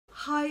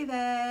Hi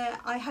there,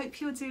 I hope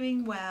you're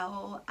doing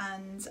well,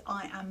 and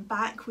I am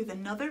back with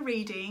another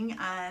reading.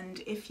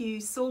 And if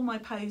you saw my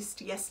post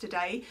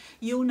yesterday,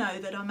 you'll know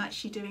that I'm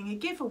actually doing a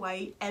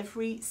giveaway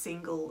every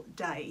single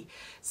day.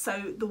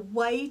 So the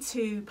way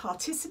to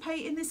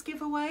participate in this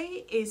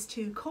giveaway is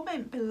to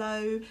comment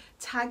below,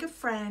 tag a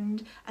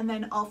friend, and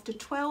then after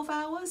 12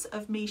 hours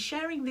of me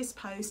sharing this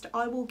post,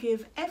 I will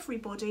give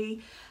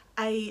everybody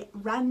a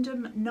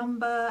random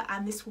number,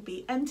 and this will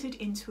be entered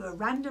into a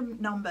random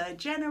number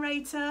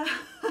generator.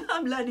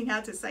 I'm learning how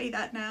to say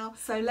that now.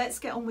 So let's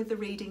get on with the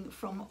reading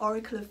from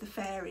Oracle of the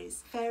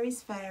Fairies.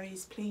 Fairies,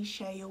 fairies, please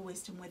share your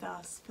wisdom with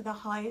us for the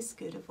highest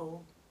good of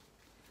all.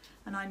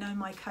 And I know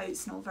my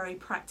coat's not very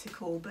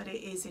practical, but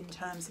it is in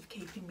terms of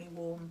keeping me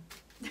warm.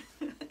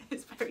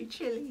 It's very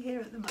chilly here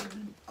at the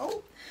moment.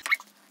 Oh!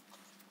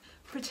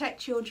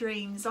 Protect your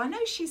dreams. I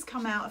know she's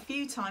come out a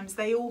few times,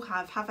 they all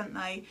have, haven't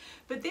they?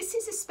 But this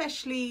is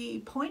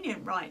especially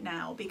poignant right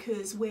now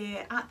because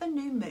we're at the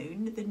new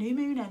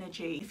moon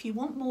energy. If you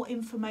want more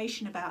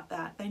information about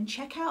that, then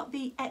check out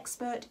the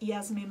expert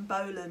Yasmin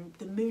Boland,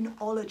 the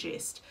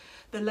moonologist,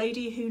 the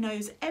lady who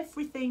knows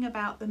everything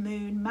about the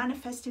moon,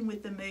 manifesting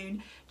with the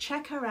moon.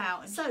 Check her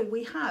out. So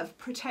we have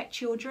protect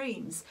your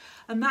dreams,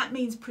 and that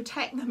means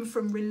protect them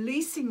from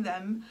releasing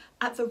them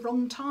at the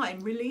wrong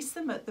time. Release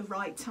them at the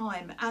right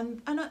time.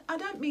 And I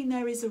don't mean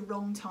there is a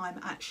wrong time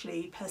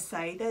actually per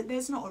se.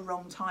 There's not a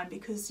wrong time,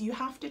 because you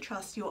have to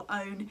trust your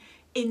own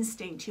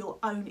instinct, your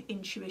own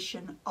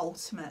intuition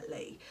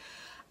ultimately.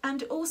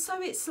 And also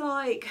it's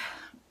like,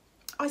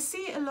 I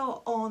see it a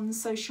lot on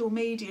social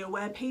media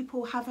where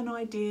people have an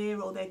idea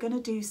or they're going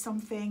to do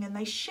something and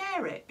they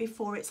share it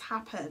before it's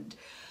happened.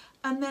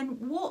 And then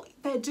what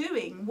they're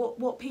doing,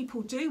 what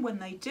people do when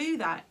they do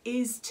that,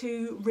 is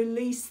to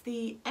release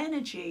the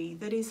energy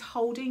that is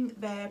holding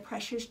their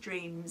precious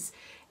dreams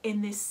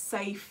in this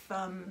safe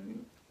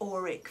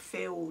auric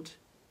field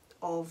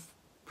of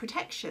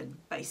protection.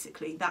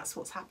 Basically, that's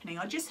what's happening.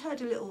 I just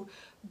heard a little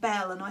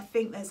bell and I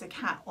think there's a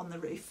cat on the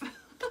roof.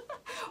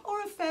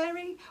 Or a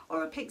fairy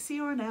or a pixie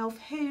or an elf,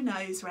 who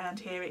knows around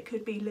here. It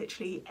could be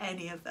literally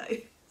any of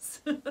those.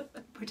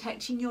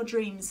 Protecting your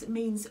dreams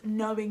means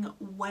knowing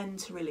when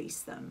to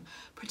release them.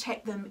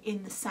 Protect them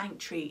in the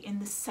sanctuary, in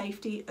the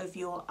safety of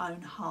your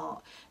own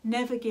heart.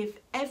 Never give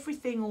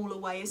everything all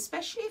away,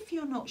 especially if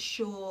you're not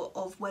sure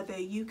of whether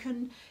you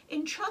can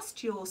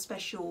entrust your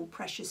special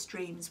precious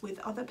dreams with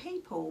other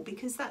people,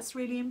 because that's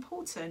really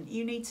important.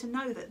 You need to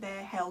know that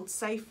they're held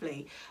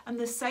safely, and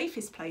the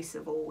safest place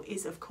of all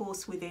is of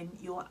course within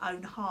your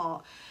own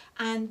heart.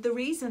 And the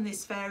reason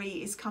this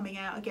fairy is coming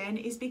out again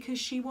is because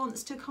she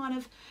wants to kind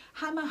of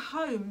hammer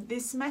home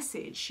this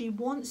message. She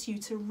wants you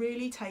to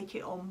really take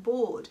it on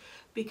board,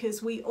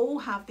 because we all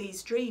have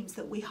these dreams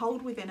that we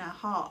hold within our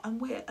heart, and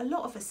a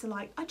lot of us are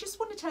like, I just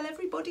want to tell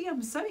everybody,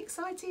 I'm so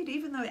excited,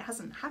 even though it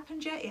hasn't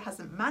happened yet, it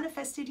hasn't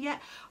manifested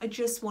yet, I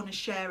just want to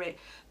share it.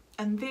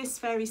 And this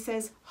fairy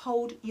says,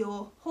 hold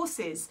your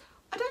horses.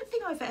 I don't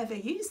think I've ever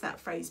used that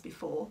phrase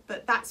before,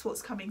 but that's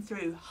what's coming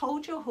through.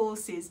 Hold your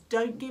horses,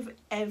 don't give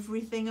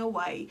everything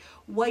away.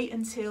 Wait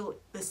until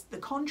the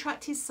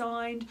contract is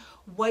signed.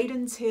 Wait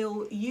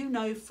until you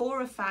know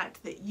for a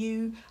fact that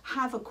you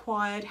have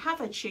acquired,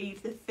 have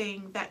achieved the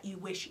thing that you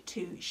wish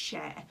to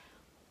share.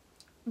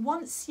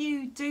 Once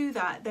you do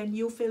that, then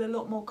you'll feel a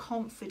lot more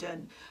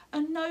confident,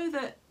 and know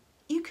that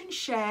you can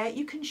share,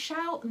 you can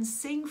shout and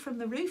sing from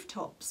the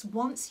rooftops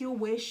once your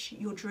wish,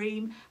 your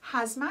dream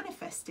has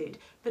manifested.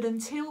 But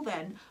until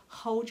then,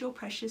 hold your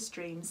precious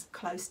dreams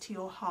close to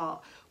your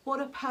heart. What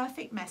a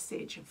perfect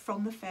message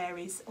from the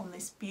fairies on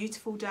this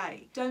beautiful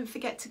day. Don't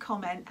forget to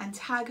comment and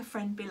tag a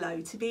friend below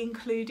to be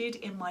included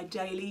in my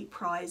daily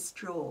prize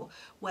draw,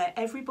 where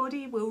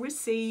everybody will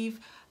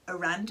receive a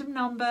random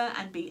number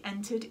and be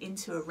entered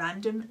into a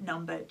random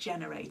number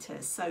generator.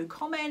 So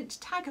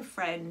comment, tag a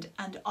friend,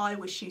 and I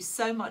wish you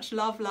so much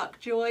love, luck,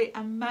 joy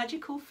and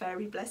magical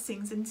fairy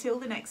blessings. Until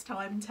the next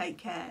time, take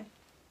care.